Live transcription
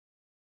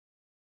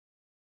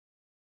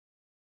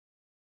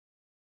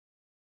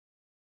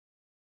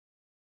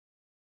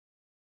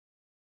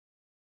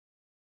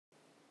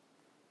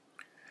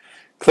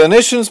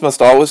Clinicians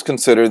must always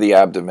consider the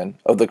abdomen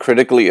of the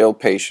critically ill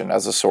patient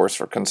as a source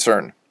for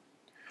concern.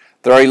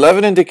 There are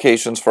 11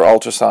 indications for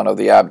ultrasound of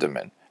the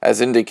abdomen,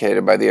 as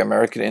indicated by the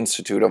American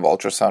Institute of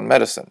Ultrasound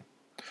Medicine.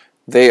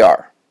 They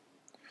are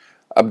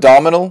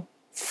abdominal,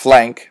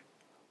 flank,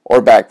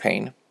 or back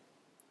pain,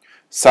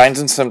 signs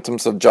and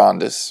symptoms of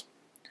jaundice,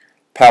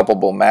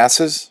 palpable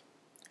masses,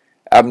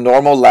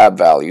 abnormal lab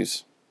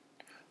values,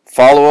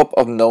 follow-up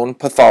of known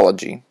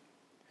pathology,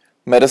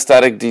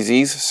 metastatic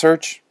disease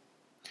search,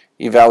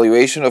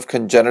 evaluation of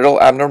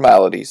congenital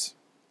abnormalities,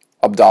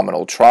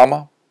 abdominal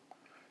trauma,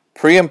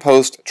 pre- and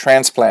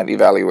post-transplant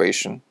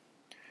evaluation,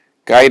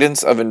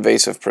 guidance of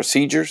invasive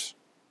procedures,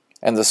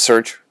 and the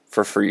search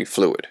for free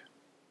fluid.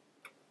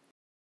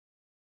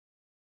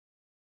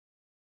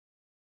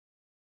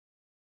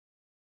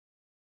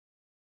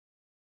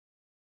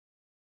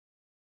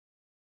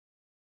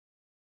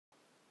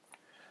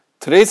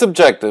 Today's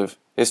objective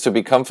is to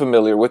become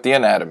familiar with the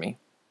anatomy,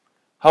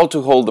 how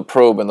to hold the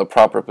probe in the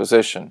proper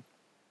position,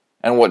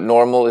 and what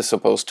normal is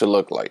supposed to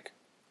look like.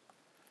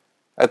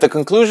 At the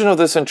conclusion of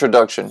this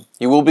introduction,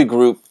 you will be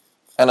grouped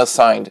and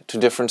assigned to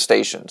different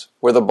stations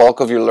where the bulk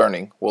of your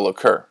learning will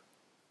occur.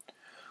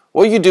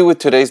 What you do with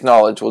today's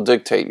knowledge will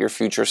dictate your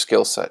future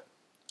skill set.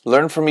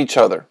 Learn from each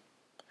other.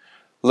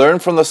 Learn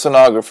from the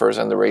sonographers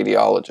and the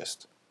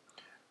radiologist.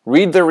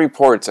 Read their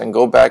reports and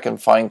go back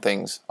and find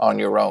things on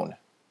your own.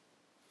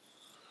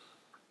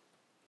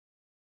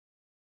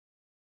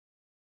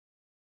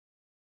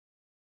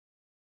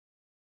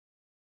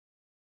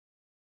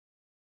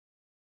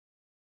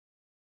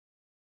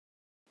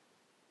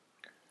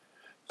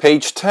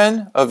 Page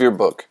 10 of your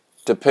book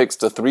depicts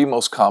the three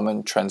most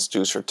common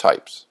transducer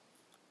types.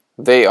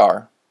 They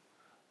are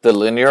the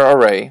linear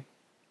array,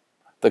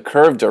 the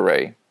curved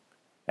array,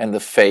 and the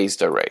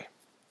phased array.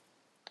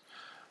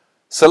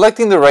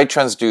 Selecting the right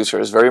transducer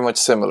is very much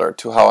similar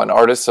to how an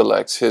artist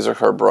selects his or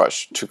her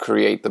brush to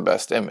create the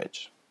best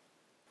image.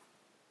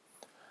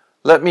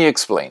 Let me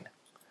explain.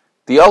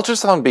 The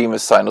ultrasound beam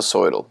is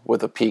sinusoidal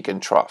with a peak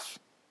and trough.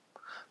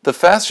 The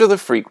faster the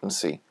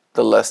frequency,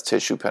 the less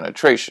tissue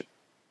penetration.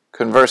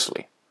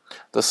 Conversely,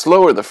 the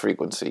slower the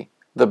frequency,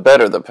 the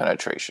better the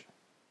penetration.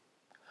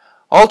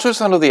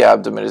 Ultrasound of the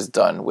abdomen is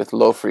done with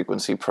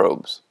low-frequency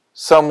probes,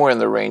 somewhere in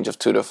the range of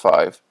 2 to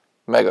 5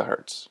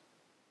 megahertz.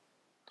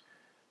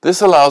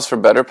 This allows for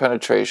better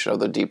penetration of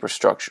the deeper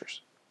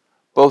structures.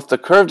 Both the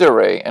curved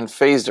array and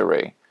phased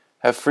array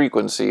have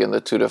frequency in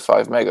the 2 to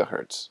 5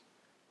 megahertz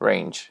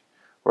range,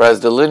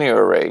 whereas the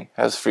linear array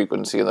has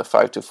frequency in the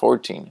 5 to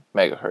 14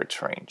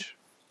 megahertz range.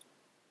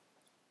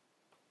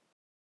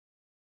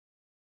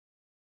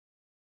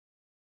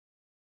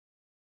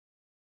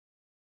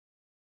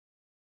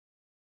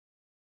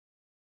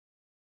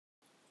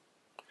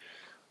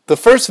 The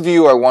first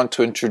view I want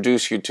to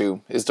introduce you to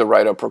is the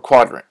right upper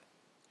quadrant.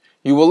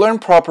 You will learn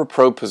proper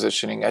probe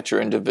positioning at your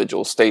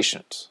individual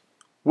stations.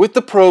 With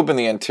the probe in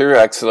the anterior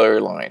axillary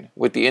line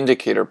with the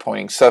indicator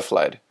pointing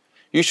cephalad,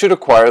 you should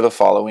acquire the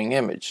following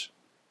image.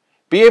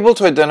 Be able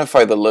to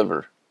identify the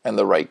liver and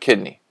the right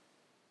kidney.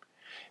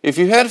 If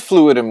you had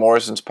fluid in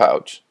Morrison's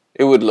pouch,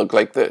 it would look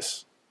like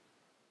this.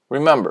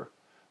 Remember,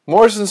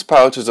 Morrison's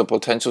pouch is a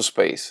potential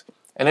space,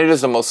 and it is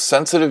the most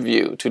sensitive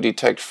view to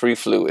detect free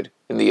fluid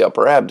in the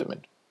upper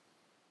abdomen.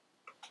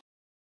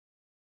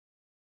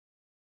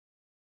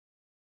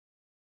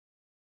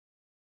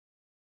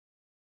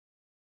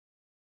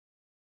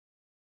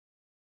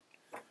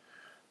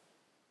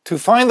 To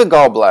find the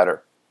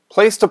gallbladder,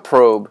 place the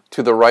probe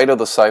to the right of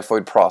the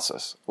xiphoid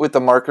process with the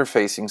marker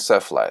facing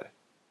cephalad.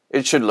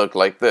 It should look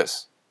like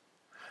this.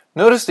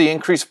 Notice the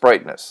increased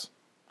brightness.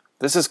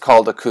 This is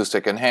called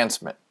acoustic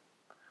enhancement.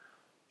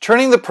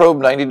 Turning the probe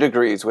 90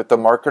 degrees with the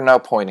marker now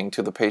pointing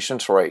to the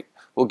patient's right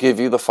will give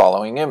you the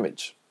following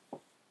image.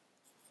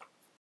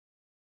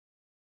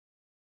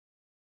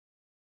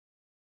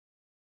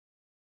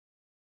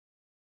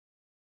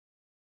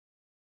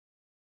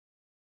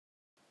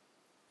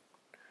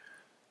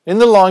 In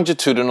the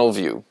longitudinal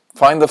view,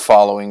 find the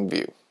following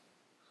view.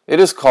 It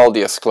is called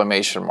the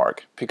exclamation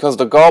mark because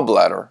the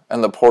gallbladder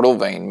and the portal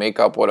vein make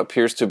up what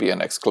appears to be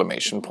an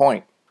exclamation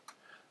point.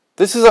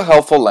 This is a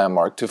helpful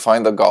landmark to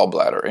find the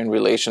gallbladder in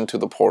relation to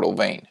the portal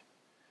vein.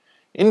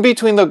 In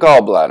between the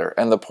gallbladder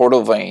and the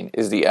portal vein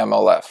is the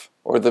MLF,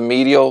 or the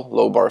medial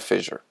lobar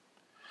fissure.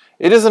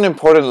 It is an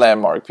important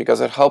landmark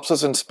because it helps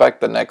us inspect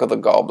the neck of the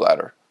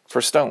gallbladder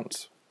for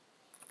stones.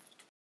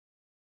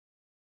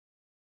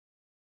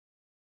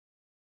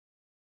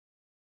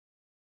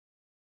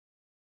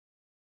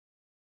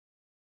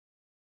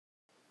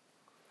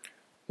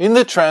 In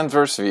the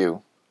transverse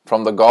view,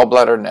 from the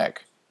gallbladder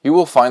neck, you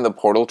will find the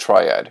portal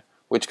triad,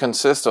 which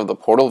consists of the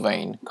portal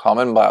vein,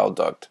 common bile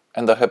duct,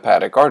 and the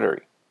hepatic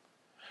artery.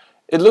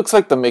 It looks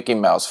like the Mickey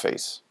Mouse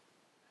face.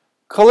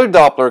 Color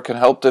Doppler can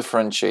help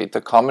differentiate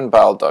the common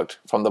bile duct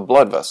from the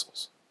blood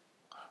vessels.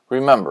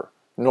 Remember,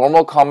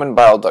 normal common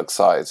bile duct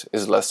size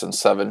is less than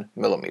 7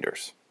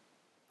 millimeters.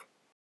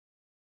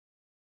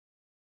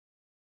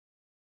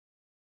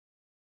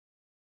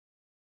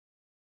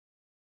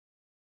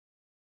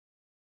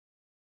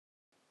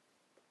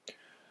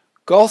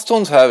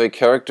 Gallstones have a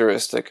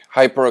characteristic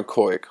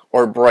hyperechoic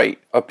or bright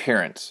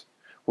appearance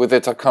with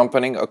its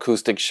accompanying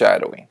acoustic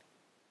shadowing.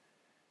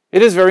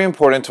 It is very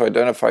important to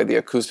identify the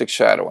acoustic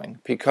shadowing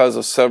because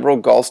of several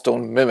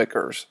gallstone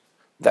mimickers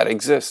that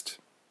exist.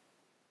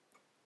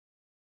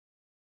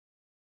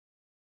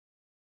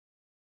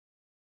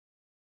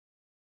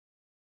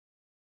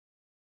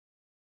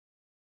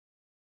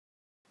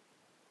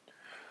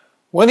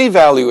 When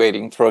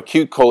evaluating for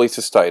acute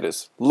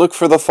cholecystitis, look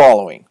for the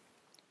following.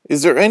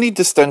 Is there any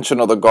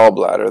distension of the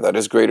gallbladder that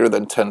is greater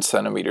than 10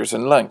 centimeters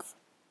in length?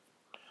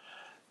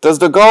 Does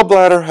the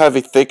gallbladder have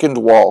a thickened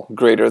wall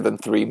greater than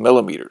 3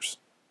 millimeters?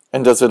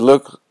 And does it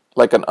look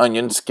like an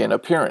onion skin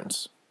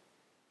appearance?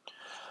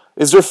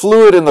 Is there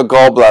fluid in the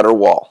gallbladder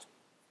wall?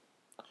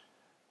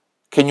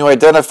 Can you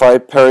identify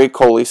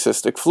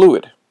pericholecystic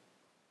fluid?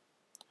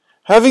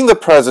 Having the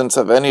presence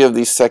of any of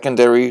these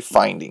secondary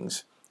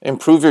findings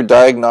improve your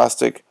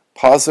diagnostic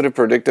positive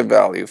predictive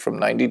value from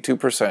 92%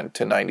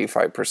 to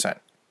 95%.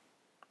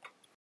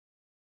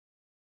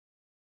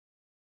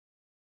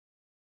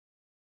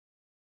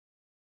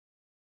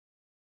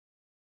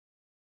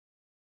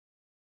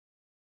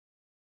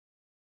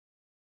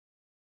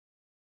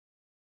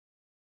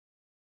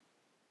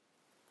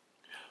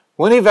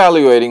 When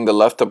evaluating the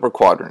left upper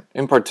quadrant,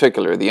 in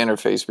particular the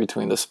interface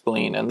between the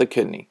spleen and the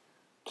kidney,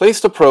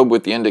 place the probe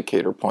with the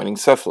indicator pointing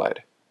cephalad.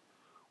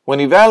 When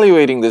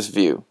evaluating this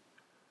view,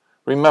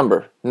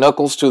 remember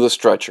knuckles to the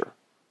stretcher,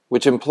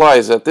 which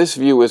implies that this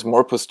view is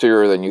more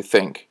posterior than you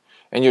think,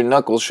 and your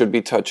knuckles should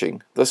be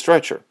touching the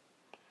stretcher.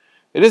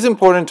 It is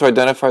important to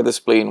identify the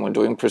spleen when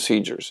doing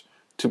procedures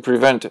to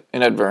prevent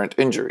inadvertent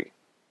injury.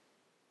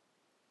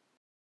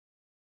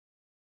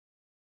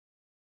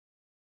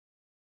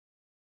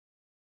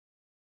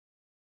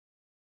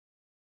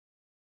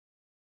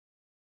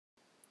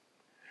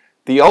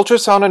 The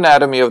ultrasound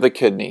anatomy of the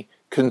kidney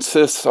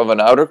consists of an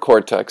outer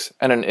cortex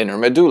and an inner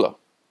medulla.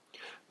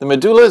 The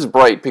medulla is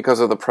bright because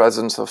of the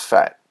presence of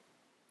fat.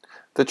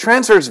 The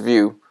transverse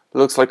view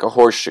looks like a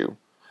horseshoe,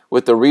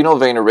 with the renal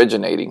vein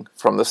originating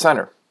from the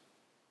center.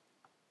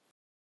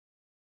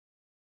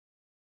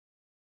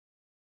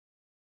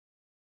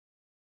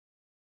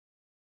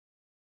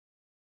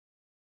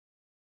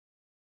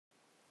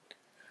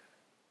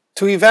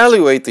 To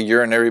evaluate the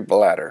urinary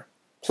bladder,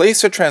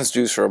 place a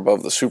transducer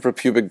above the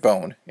suprapubic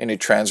bone in a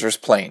transverse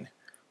plane,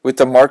 with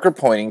the marker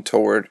pointing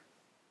toward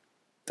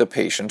the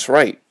patient's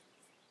right.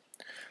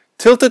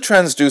 Tilt the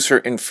transducer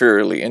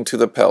inferiorly into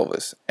the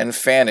pelvis and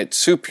fan it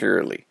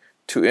superiorly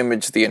to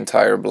image the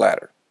entire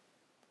bladder.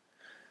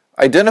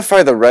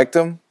 Identify the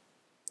rectum,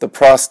 the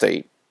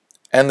prostate,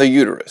 and the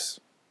uterus.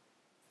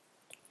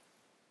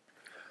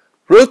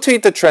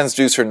 Rotate the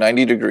transducer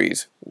 90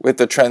 degrees with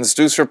the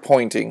transducer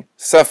pointing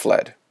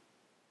cephalad.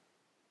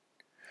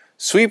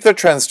 Sweep the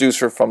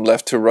transducer from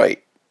left to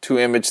right to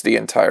image the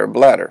entire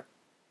bladder.